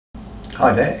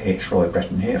Hi there, it's Roy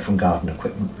Breton here from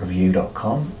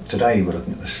GardenEquipmentReview.com. Today we're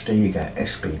looking at the Stiga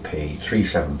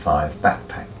SBP50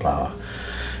 backpack blower.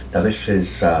 Now this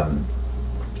is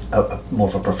more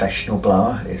of a professional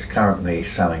blower. It's currently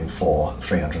selling for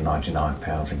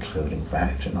 £399 including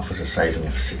VAT and offers a saving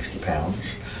of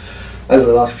 £60. Over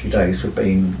the last few days we've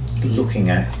been looking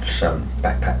at some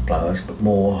backpack blowers, but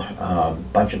more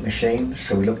budget machines.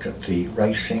 So we looked at the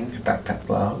Racing backpack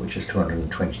blower, which is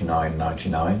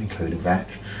 £229.99 including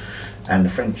VAT, and the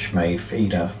French made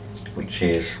feeder, which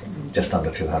is just under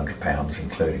 £200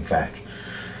 including VAT.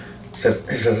 So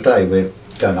today we're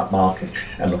going up market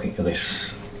and looking at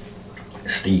this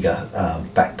Stiga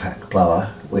backpack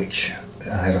blower, which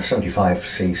has a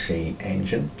 75cc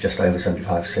engine, just over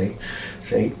 75cc,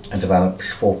 and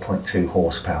develops 4.2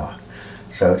 horsepower.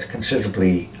 So it's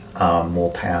considerably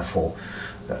more powerful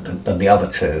than the other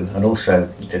two. And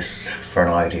also, just for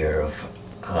an idea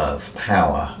of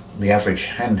power, the average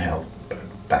handheld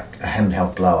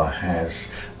blower has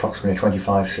approximately a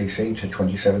 25cc to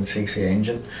 27cc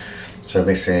engine. So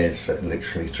this is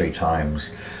literally 3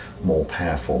 times more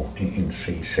powerful in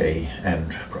cc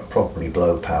and probably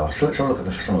blow power. So let's have a look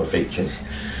at some of the features.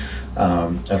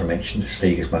 As I mentioned,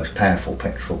 Stiga's most powerful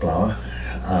petrol blower.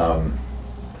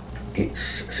 It's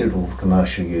suitable for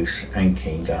commercial use and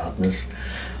keen gardeners.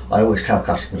 I always tell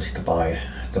customers to buy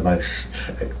the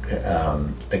most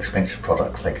expensive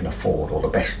product they can afford, or the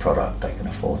best product they can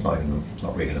afford,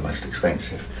 not really the most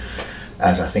expensive,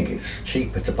 as I think it's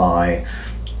cheaper to buy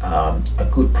a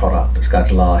good product that's going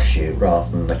to last you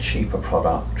rather than a cheaper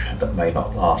product that may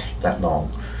not last that long.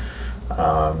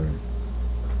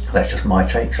 That's just my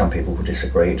take. Some people will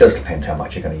disagree. It does depend how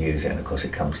much you're going to use it, and of course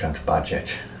it comes down to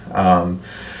budget.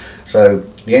 So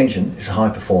the engine is a high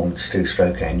performance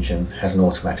 2-stroke engine, has an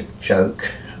automatic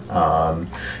choke. The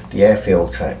air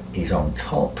filter is on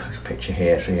top. There's a picture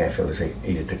here, so the air filter is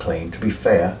easy to clean. To be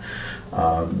fair,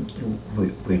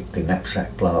 with the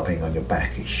knapsack blower being on your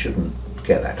back, it shouldn't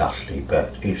get that dusty,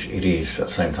 but it is at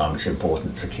the same time. It's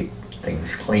important to keep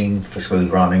things clean for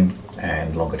smooth running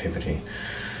and longevity.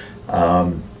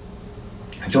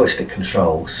 Joystick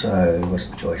control. So what's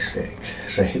the joystick?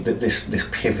 So this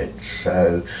pivots.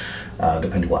 So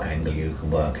depending what angle you can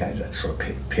work at, it sort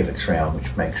of pivots around,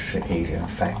 which makes it easier. In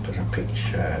fact, there's a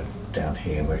picture down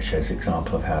here where it shows an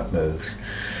example of how it moves.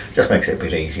 Just makes it a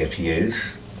bit easier to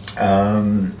use.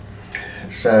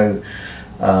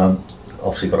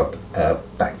 Obviously got a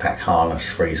backpack harness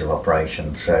for ease of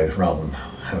operation, so rather than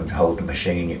having to hold the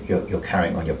machine, you're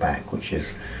carrying on your back, which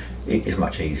is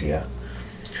much easier.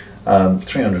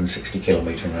 360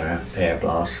 km/h air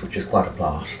blast, which is quite a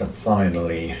blast. And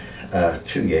finally,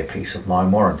 2-year peace of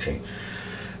mind warranty,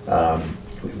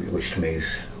 which to me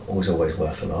is always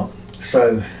worth a lot.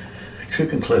 So to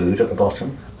conclude, at the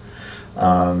bottom,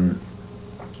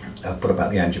 I've put about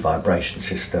the anti-vibration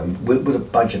system. With a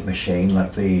budget machine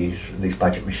like these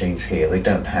budget machines here, they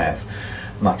don't have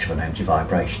much of an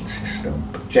anti-vibration system,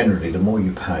 but generally the more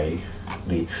you pay,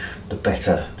 the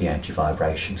better the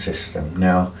anti-vibration system.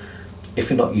 Now, if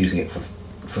you're not using it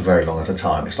for very long at a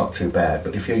time, it's not too bad,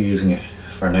 but if you're using it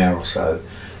for an hour or so,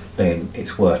 then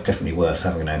it's definitely worth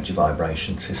having an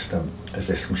anti-vibration system, as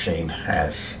this machine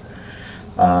has.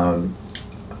 At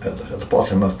the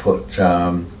bottom I've put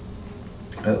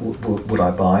would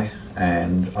I buy,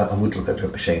 and I would look at a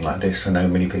machine like this. I know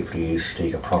many people use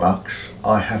Stiga products.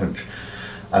 I haven't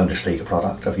owned a Stiga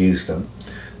product, I've used them,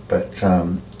 but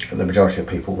the majority of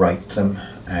people rate them,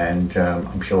 and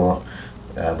I'm sure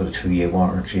with a 2-year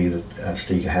warranty that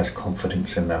Stiga has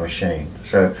confidence in their machine.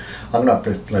 So I'm going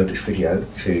to upload this video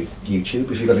to YouTube.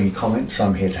 If you've got any comments,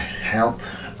 I'm here to help.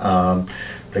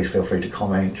 Please feel free to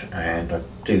comment, and I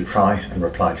do try and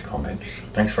reply to comments.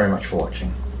 Thanks very much for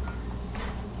watching.